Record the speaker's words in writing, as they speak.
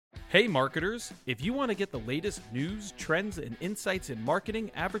Hey marketers, if you want to get the latest news, trends, and insights in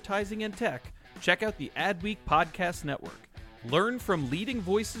marketing, advertising, and tech, check out the Adweek Podcast Network. Learn from leading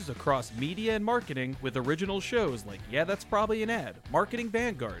voices across media and marketing with original shows like Yeah, That's Probably an Ad, Marketing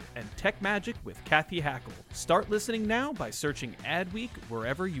Vanguard, and Tech Magic with Kathy Hackle. Start listening now by searching Adweek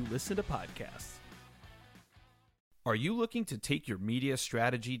wherever you listen to podcasts. Are you looking to take your media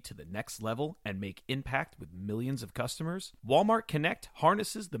strategy to the next level and make impact with millions of customers? Walmart Connect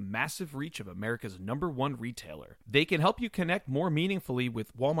harnesses the massive reach of America's #1 retailer. They can help you connect more meaningfully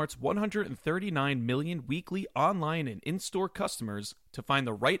with Walmart's 139 million weekly online and in-store customers to find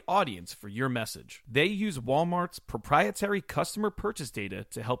the right audience for your message. They use Walmart's proprietary customer purchase data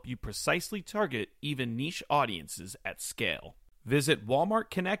to help you precisely target even niche audiences at scale. Visit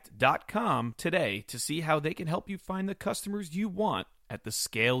walmartconnect.com today to see how they can help you find the customers you want at the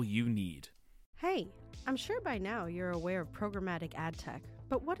scale you need. Hey, I'm sure by now you're aware of programmatic ad tech,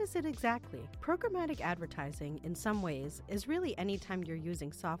 but what is it exactly? Programmatic advertising, in some ways, is really anytime you're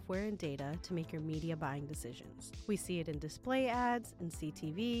using software and data to make your media buying decisions. We see it in display ads, in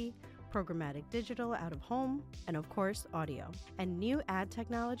CTV, programmatic digital out of home, and of course, audio. And new ad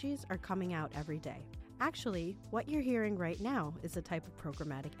technologies are coming out every day. Actually, what you're hearing right now is a type of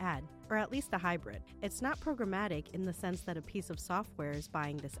programmatic ad, or at least a hybrid. It's not programmatic in the sense that a piece of software is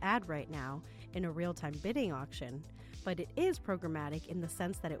buying this ad right now in a real-time bidding auction, but it is programmatic in the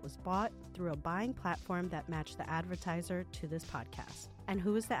sense that it was bought through a buying platform that matched the advertiser to this podcast. And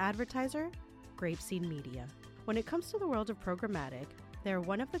who is the advertiser? Grapeseed Media. When it comes to the world of programmatic, they're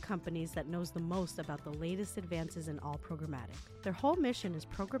one of the companies that knows the most about the latest advances in all programmatic. Their whole mission is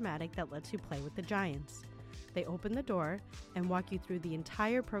programmatic that lets you play with the giants. They open the door and walk you through the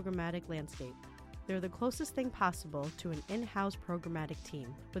entire programmatic landscape. They're the closest thing possible to an in-house programmatic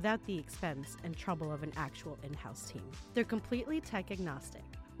team without the expense and trouble of an actual in-house team. They're completely tech agnostic,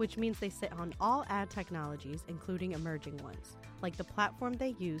 which means they sit on all ad technologies, including emerging ones, like the platform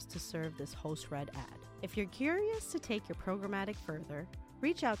they use to serve this host-read ad. If you're curious to take your programmatic further,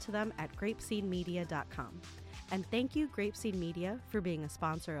 reach out to them at grapeseedmedia.com. And thank you, Grapeseed Media, for being a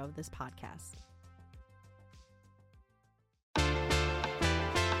sponsor of this podcast.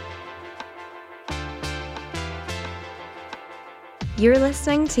 You're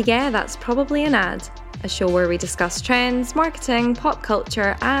listening to Yeah, That's Probably an Ad, a show where we discuss trends, marketing, pop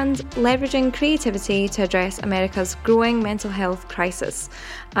culture, and leveraging creativity to address America's growing mental health crisis.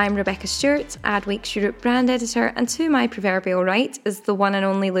 I'm Rebecca Stewart, Adweek's Europe brand editor, and to my proverbial right is the one and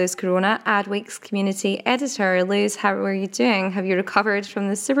only Luz Corona, Adweek's community editor. Luz, how are you doing? Have you recovered from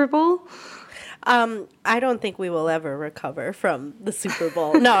the Super Bowl? I don't think we will ever recover from the Super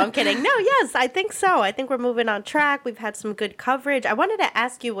Bowl. No, I'm kidding. No, yes, I think so. I think we're moving on track. We've had some good coverage. I wanted to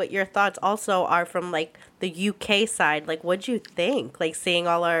ask you what your thoughts also are from like the UK side. Like, what'd you think? Like seeing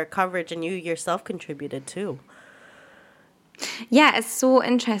all our coverage and you yourself contributed too. Yeah, it's so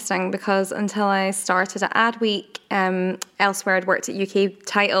interesting because until I started at Adweek, elsewhere I'd worked at UK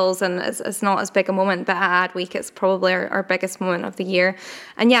titles and it's not as big a moment, but at Adweek it's probably our biggest moment of the year.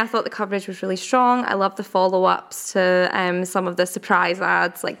 And yeah, I thought the coverage was really strong. I love the follow-ups to some of the surprise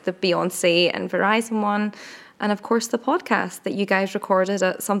ads like the Beyonce and Verizon one. And of course the podcast that you guys recorded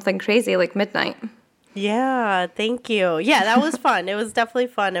at something crazy like midnight. Yeah, thank you. Yeah, that was fun. It was definitely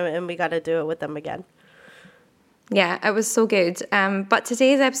fun and we got to do it with them again. Yeah, it was so good. But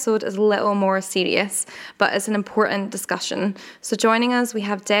today's episode is a little more serious, but it's an important discussion. So joining us, we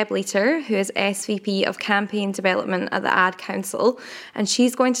have Deb Leiter, who is SVP of Campaign Development at the Ad Council, and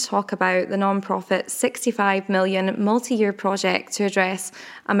she's going to talk about the nonprofit $65 million multi-year project to address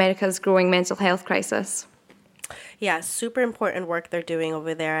America's growing mental health crisis. Yeah, super important work they're doing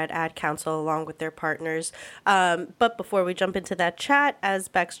over there at Ad Council along with their partners. But before we jump into that chat, as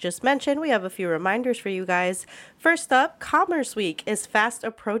Bex just mentioned, we have a few reminders for you guys. First up, Commerce Week is fast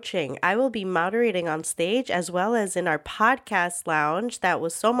approaching. I will be moderating on stage as well as in our podcast lounge. That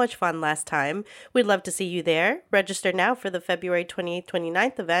was so much fun last time. We'd love to see you there. Register now for the February 28th,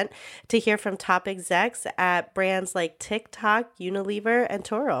 29th event to hear from top execs at brands like TikTok, Unilever, and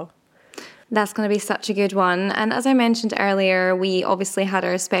Toro. That's going to be such a good one. And as I mentioned earlier, we obviously had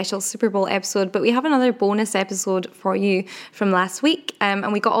our special Super Bowl episode, but we have another bonus episode for you from last week.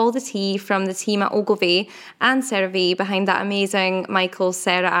 And we got all the tea from the team at Ogilvy and CeraVe behind that amazing Michael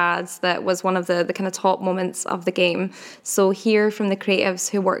Cera ads that was one of the kind of top moments of the game. So hear from the creatives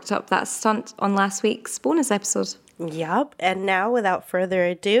who worked up that stunt on last week's bonus episode. Yep. And now, without further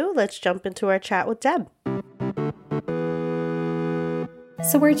ado, let's jump into our chat with Deb.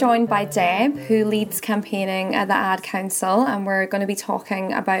 So we're joined by Deb, who leads campaigning at the Ad Council, and we're going to be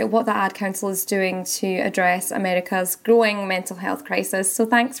talking about what the Ad Council is doing to address America's growing mental health crisis. So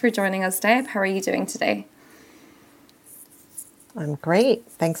thanks for joining us, Deb. How are you doing today? I'm great.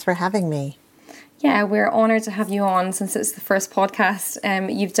 Thanks for having me. Yeah, we're honoured to have you on since it's the first podcast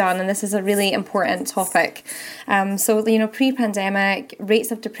you've done, and this is a really important topic. So, pre-pandemic,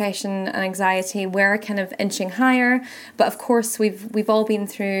 rates of depression and anxiety were kind of inching higher, but of course we've all been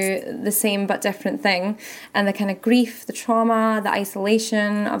through the same but different thing, and the kind of grief, the trauma, the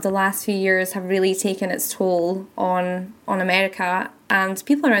isolation of the last few years have really taken its toll on America and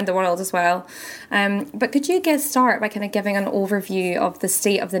people around the world as well. But could you start by kind of giving an overview of the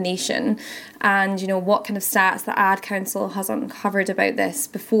state of the nation and, what kind of stats the Ad Council has uncovered about this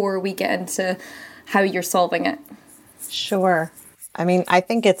before we get into how you're solving it? Sure. I mean, I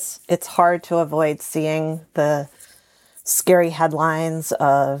think it's hard to avoid seeing the scary headlines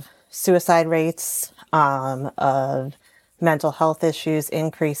of suicide rates, of mental health issues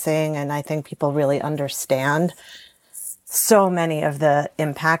increasing, and I think people really understand so many of the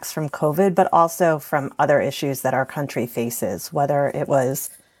impacts from COVID, but also from other issues that our country faces, whether it was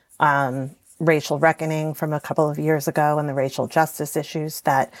racial reckoning from a couple of years ago and the racial justice issues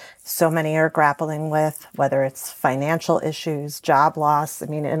that so many are grappling with, whether it's financial issues, job loss. I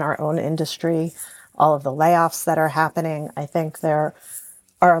mean, in our own industry, all of the layoffs that are happening, I think there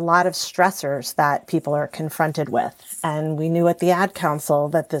are a lot of stressors that people are confronted with. And we knew at the Ad Council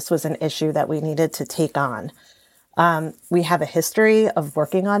that this was an issue that we needed to take on. We have a history of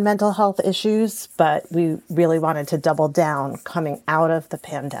working on mental health issues, but we really wanted to double down coming out of the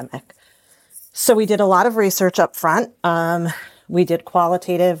pandemic. So we did a lot of research up front. We did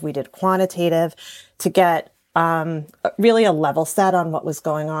qualitative, we did quantitative to get really a level set on what was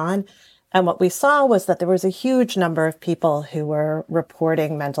going on. And what we saw was that there was a huge number of people who were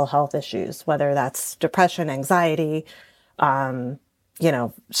reporting mental health issues, whether that's depression, anxiety,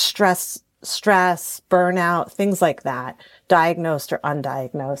 stress, burnout, things like that, diagnosed or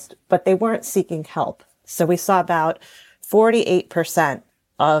undiagnosed, but they weren't seeking help. So we saw about 48%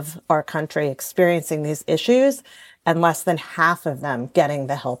 of our country experiencing these issues and less than half of them getting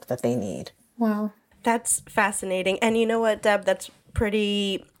the help that they need. Wow. That's fascinating. And you know what, Deb, that's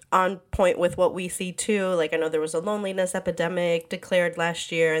pretty on point with what we see too. Like, I know there was a loneliness epidemic declared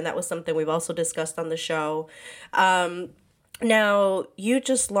last year, and that was something we've also discussed on the show. Now, you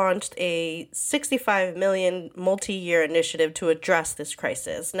just launched a $65 million multi-year initiative to address this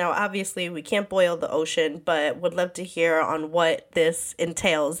crisis. Now, obviously, we can't boil the ocean, but would love to hear on what this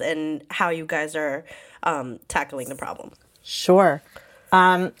entails and how you guys are tackling the problem. Sure.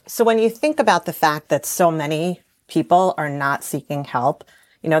 So when you think about the fact that so many people are not seeking help,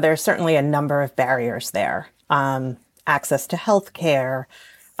 there's certainly a number of barriers there. Access to healthcare,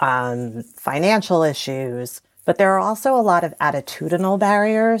 financial issues, but there are also a lot of attitudinal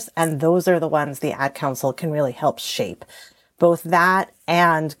barriers, and those are the ones the Ad Council can really help shape. Both that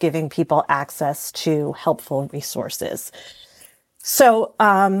and giving people access to helpful resources. So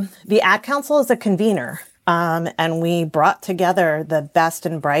the Ad Council is a convener, and we brought together the best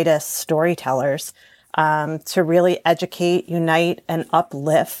and brightest storytellers to really educate, unite, and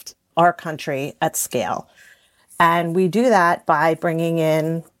uplift our country at scale. And we do that by bringing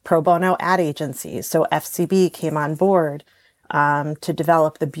in pro bono ad agencies. So FCB came on board to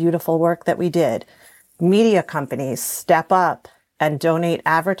develop the beautiful work that we did. Media companies step up and donate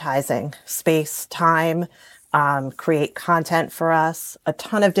advertising, space, time, create content for us. A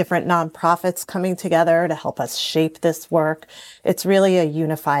ton of different nonprofits coming together to help us shape this work. It's really a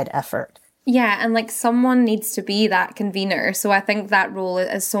unified effort. Yeah, and someone needs to be that convener. So I think that role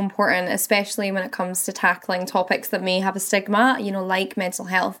is so important, especially when it comes to tackling topics that may have a stigma, like mental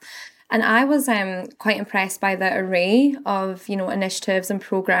health. And I was quite impressed by the array of, initiatives and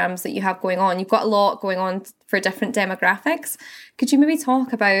programs that you have going on. You've got a lot going on for different demographics. Could you maybe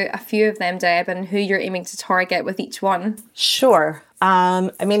talk about a few of them, Deb, and who you're aiming to target with each one? Sure.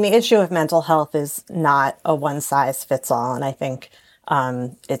 The issue of mental health is not a one size fits all. And I think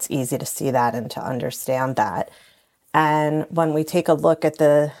it's easy to see that and to understand that. And when we take a look at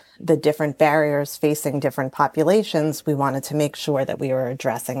the different barriers facing different populations, we wanted to make sure that we were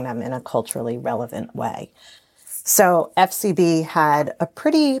addressing them in a culturally relevant way. So FCB had a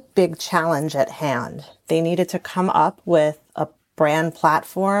pretty big challenge at hand. They needed to come up with a brand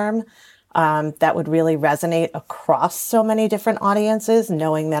platform that would really resonate across so many different audiences,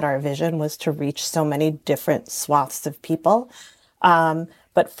 knowing that our vision was to reach so many different swaths of people.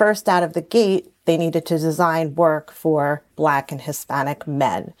 But first out of the gate, they needed to design work for Black and Hispanic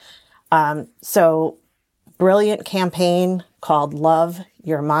men. So brilliant campaign, called Love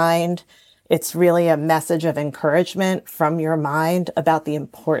Your Mind. It's really a message of encouragement from your mind about the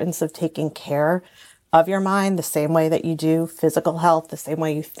importance of taking care of your mind, the same way that you do physical health, the same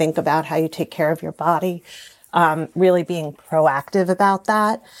way you think about how you take care of your body, really being proactive about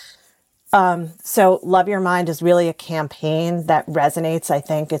that. So Love Your Mind is really a campaign that resonates. I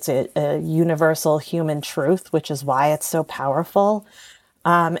think it's a universal human truth, which is why it's so powerful.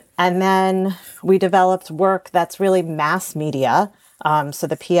 And then we developed work that's really mass media. So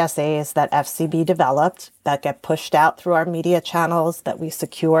the PSAs that FCB developed that get pushed out through our media channels that we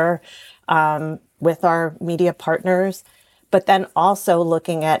secure with our media partners, but then also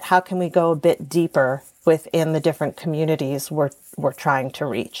looking at how can we go a bit deeper within the different communities we're trying to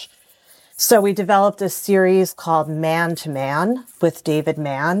reach. So we developed a series called Man to Man with David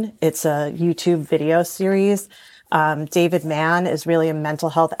Mann. It's a YouTube video series. David Mann is really a mental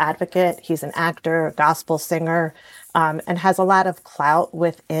health advocate. He's an actor, a gospel singer, and has a lot of clout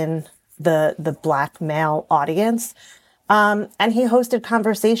within the Black male audience. And he hosted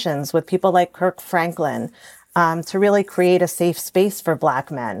conversations with people like Kirk Franklin to really create a safe space for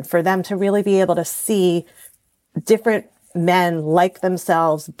Black men, for them to really be able to see different men like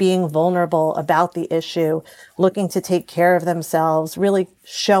themselves being vulnerable about the issue, looking to take care of themselves, really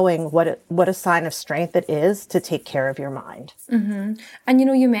showing what a sign of strength it is to take care of your mind. Mm-hmm. And,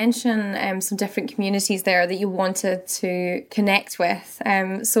 you mentioned some different communities there that you wanted to connect with.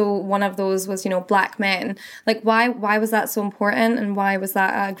 So one of those was, Black men. Like, why was that so important? And why was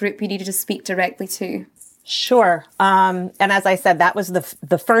that a group you needed to speak directly to? Sure. And as I said, that was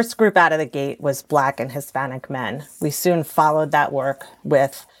the first group out of the gate was Black and Hispanic men. We soon followed that work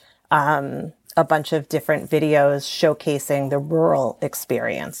with a bunch of different videos showcasing the rural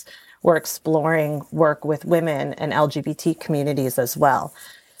experience. We're exploring work with women and LGBT communities as well.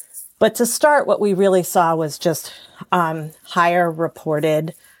 But to start, what we really saw was just higher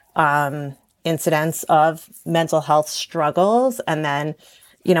reported incidents of mental health struggles, and then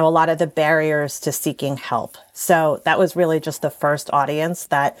a lot of the barriers to seeking help. So that was really just the first audience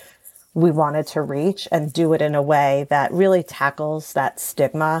that we wanted to reach and do it in a way that really tackles that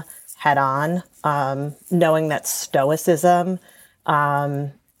stigma head on, knowing that stoicism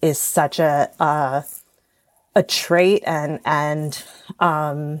is such a trait and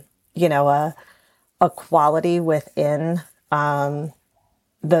a quality within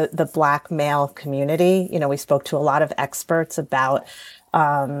the Black male community. We spoke to a lot of experts about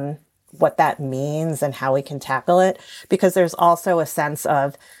what that means and how we can tackle it, because there's also a sense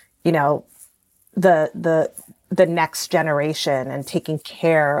of, the next generation and taking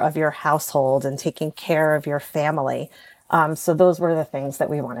care of your household and taking care of your family. So those were the things that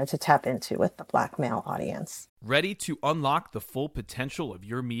we wanted to tap into with the Black male audience. Ready to unlock the full potential of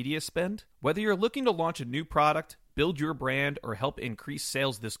your media spend? Whether you're looking to launch a new product, build your brand, or help increase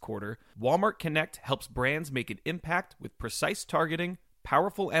sales this quarter, Walmart Connect helps brands make an impact with precise targeting,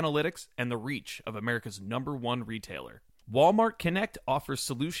 powerful analytics, and the reach of America's #1 retailer. Walmart Connect offers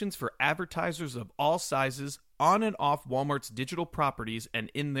solutions for advertisers of all sizes on and off Walmart's digital properties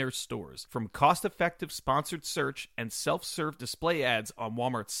and in their stores. From cost-effective sponsored search and self-serve display ads on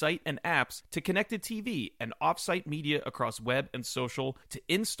Walmart's site and apps to connected TV and off-site media across web and social to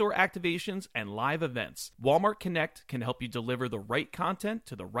in-store activations and live events, Walmart Connect can help you deliver the right content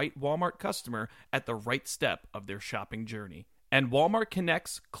to the right Walmart customer at the right step of their shopping journey. And Walmart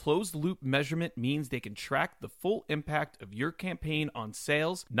Connect's closed-loop measurement means they can track the full impact of your campaign on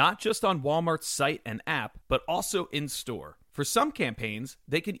sales, not just on Walmart's site and app, but also in-store. For some campaigns,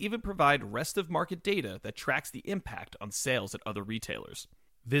 they can even provide rest-of-market data that tracks the impact on sales at other retailers.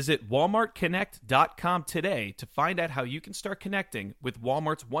 Visit walmartconnect.com today to find out how you can start connecting with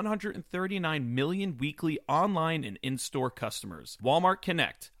Walmart's 139 million weekly online and in-store customers. Walmart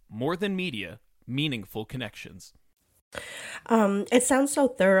Connect. More than media, meaningful connections. It sounds so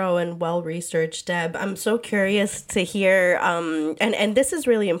thorough and well-researched, Deb. I'm so curious to hear, and this is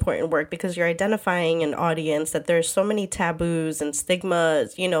really important work because you're identifying an audience that there's so many taboos and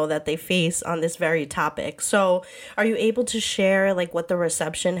stigmas, that they face on this very topic. So are you able to share what the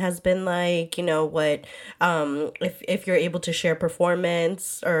reception has been like, what, if you're able to share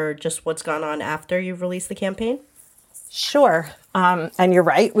performance or just what's gone on after you've released the campaign? Sure. And you're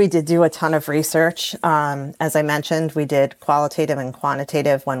right. We did do a ton of research. As I mentioned, we did qualitative and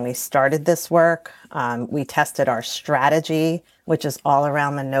quantitative when we started this work. We tested our strategy, which is all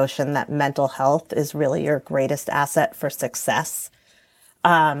around the notion that mental health is really your greatest asset for success.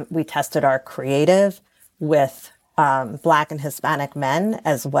 We tested our creative with Black and Hispanic men,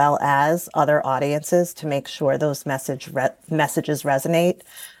 as well as other audiences, to make sure those messages resonate.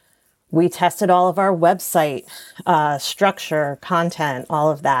 We tested all of our website structure, content, all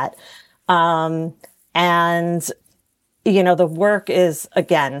of that. And, the work is,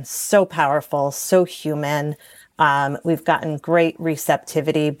 again, so powerful, so human. We've gotten great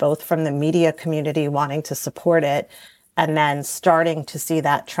receptivity, both from the media community wanting to support it, and then starting to see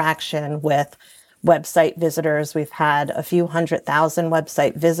that traction with website visitors. We've had a few 100,000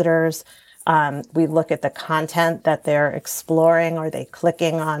 website visitors. We look at the content that they're exploring. Are they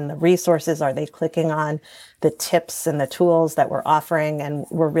clicking on the resources? Are they clicking on the tips and the tools that we're offering? And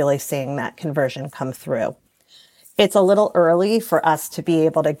we're really seeing that conversion come through. It's a little early for us to be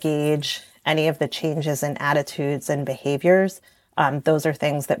able to gauge any of the changes in attitudes and behaviors. Those are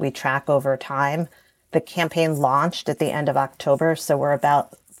things that we track over time. The campaign launched at the end of October, so we're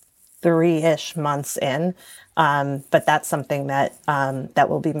about 3-ish months in. But that's something that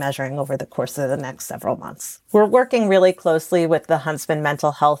we'll be measuring over the course of the next several months. We're working really closely with the Huntsman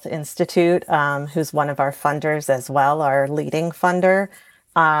Mental Health Institute, who's one of our funders as well, our leading funder.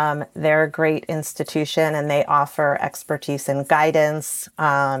 They're a great institution and they offer expertise and guidance,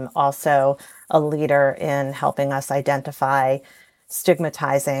 also a leader in helping us identify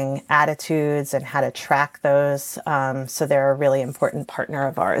stigmatizing attitudes and how to track those. So they're a really important partner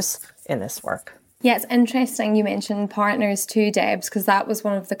of ours in this work. Yeah, it's interesting you mentioned partners too, Debs, because that was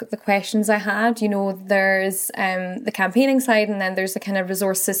one of the questions I had. There's the campaigning side and then there's the kind of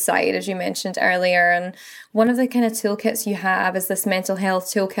resources side, as you mentioned earlier. And one of the kind of toolkits you have is this mental health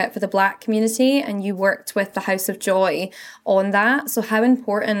toolkit for the Black community, and you worked with the House of Joy on that. So how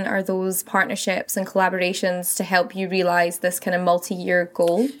important are those partnerships and collaborations to help you realise this kind of multi-year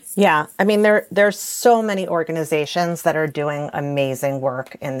goal? Yeah, I mean, there's so many organizations that are doing amazing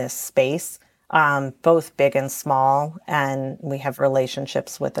work in this space. Both big and small, and we have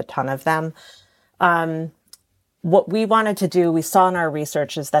relationships with a ton of them. What we wanted to do, we saw in our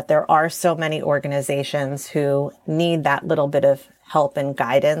research, is that there are so many organizations who need that little bit of help and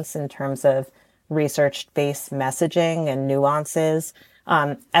guidance in terms of research-based messaging and nuances,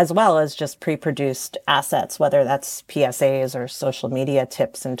 as well as just pre-produced assets, whether that's PSAs or social media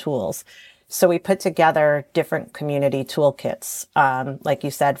tips and tools. So we put together different community toolkits, like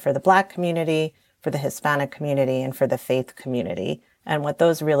you said, for the Black community, for the Hispanic community, and for the faith community. And what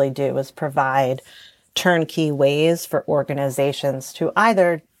those really do is provide turnkey ways for organizations to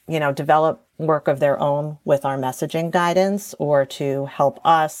either, develop work of their own with our messaging guidance, or to help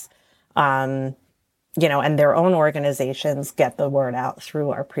us, and their own organizations get the word out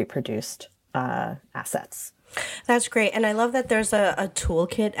through our pre-produced assets. That's great. And I love that there's a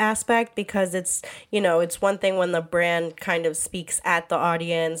toolkit aspect, because it's one thing when the brand kind of speaks at the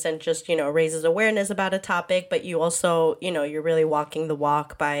audience and just, raises awareness about a topic, but you also, you're really walking the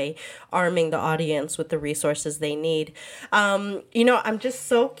walk by arming the audience with the resources they need. I'm just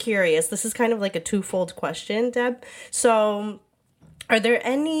so curious. This is kind of like a twofold question, Deb. So are there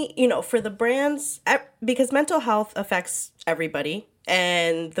any, for the brands, because mental health affects everybody,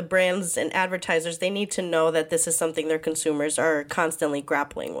 and the brands and advertisers, they need to know that this is something their consumers are constantly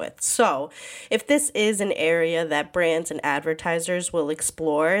grappling with. So if this is an area that brands and advertisers will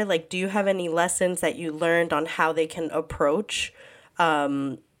explore, do you have any lessons that you learned on how they can approach,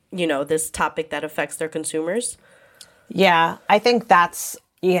 this topic that affects their consumers? Yeah, I think that's,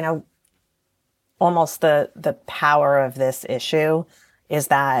 almost the power of this issue is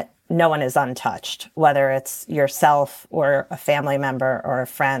that no one is untouched, whether it's yourself or a family member or a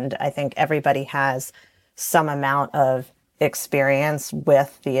friend. I think everybody has some amount of experience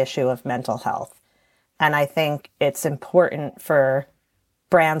with the issue of mental health. And I think it's important for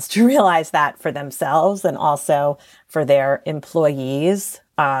brands to realize that for themselves and also for their employees.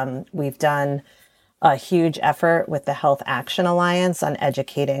 We've done a huge effort with the Health Action Alliance on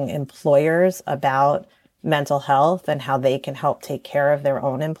educating employers about mental health and how they can help take care of their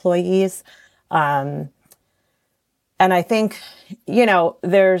own employees. And I think,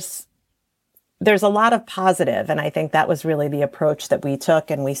 there's a lot of positive, and I think that was really the approach that we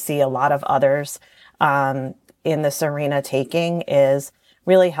took, and we see a lot of others in this arena taking, is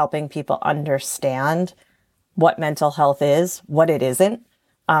really helping people understand what mental health is, what it isn't.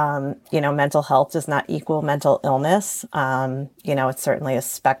 Mental health does not equal mental illness. It's certainly a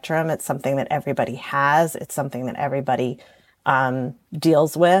spectrum. It's something that everybody has. It's something that everybody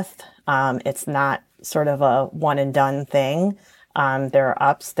deals with. It's not sort of a one and done thing. There are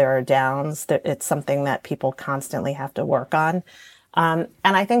ups, there are downs. It's something that people constantly have to work on. And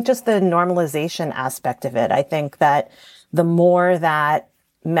I think just the normalization aspect of it, I think that the more that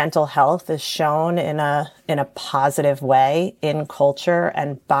mental health is shown in a positive way in culture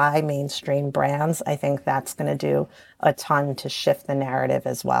and by mainstream brands, I think that's going to do a ton to shift the narrative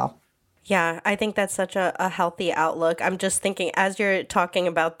as well. Yeah, I think that's such a healthy outlook. I'm just thinking, as you're talking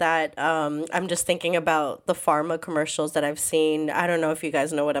about that, I'm just thinking about the pharma commercials that I've seen. I don't know if you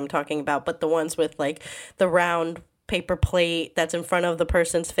guys know what I'm talking about, but the ones with like the round paper plate that's in front of the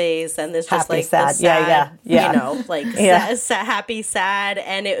person's face, and there's just Happy, like sad. the sad, Yeah. you know, like happy, sad,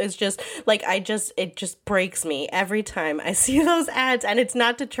 and it was just like it just breaks me every time I see those ads. And it's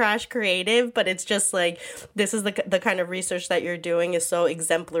not to trash creative, but it's just like, this is the kind of research that you're doing is so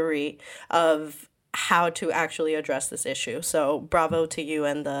exemplary of how to actually address this issue. So bravo to you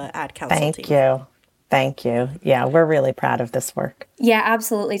and the ad council team. Thank you. Yeah, we're really proud of this work. Yeah,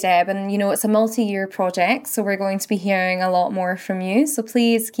 absolutely, Deb. And, you know, it's a multi-year project, so we're going to be hearing a lot more from you. So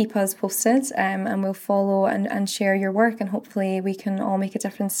please keep us posted, and we'll follow and share your work, and hopefully we can all make a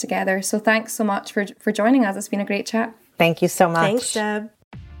difference together. So thanks so much for joining us. It's been a great chat. Thank you so much. Thanks, Deb.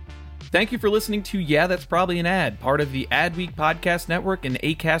 Thank you for listening to Yeah, That's Probably an Ad, part of the Adweek Podcast Network and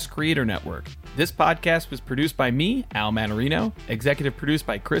Acast Creator Network. This podcast was produced by me, Al Manarino, executive produced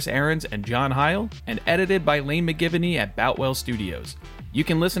by Chris Ahrens and John Heil, and edited by Lane McGivney at Boutwell Studios. You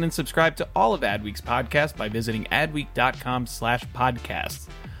can listen and subscribe to all of Adweek's podcasts by visiting adweek.com/podcasts.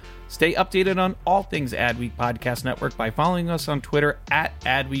 Stay updated on all things Adweek Podcast Network by following us on Twitter at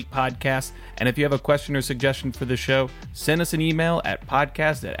Adweek Podcast. And if you have a question or suggestion for the show, send us an email at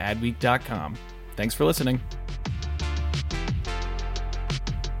podcast@adweek.com. Thanks for listening.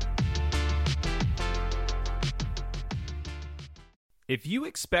 If you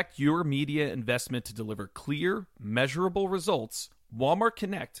expect your media investment to deliver clear, measurable results, Walmart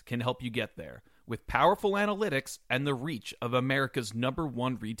Connect can help you get there. With powerful analytics and the reach of America's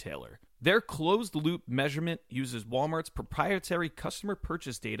 #1 retailer. Their closed-loop measurement uses Walmart's proprietary customer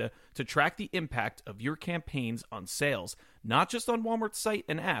purchase data to track the impact of your campaigns on sales, not just on Walmart's site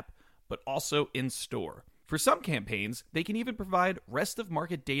and app, but also in-store. For some campaigns, they can even provide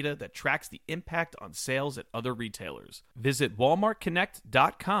rest-of-market data that tracks the impact on sales at other retailers. Visit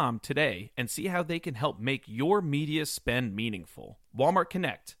walmartconnect.com today and see how they can help make your media spend meaningful. Walmart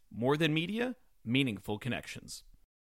Connect. More than media, meaningful connections.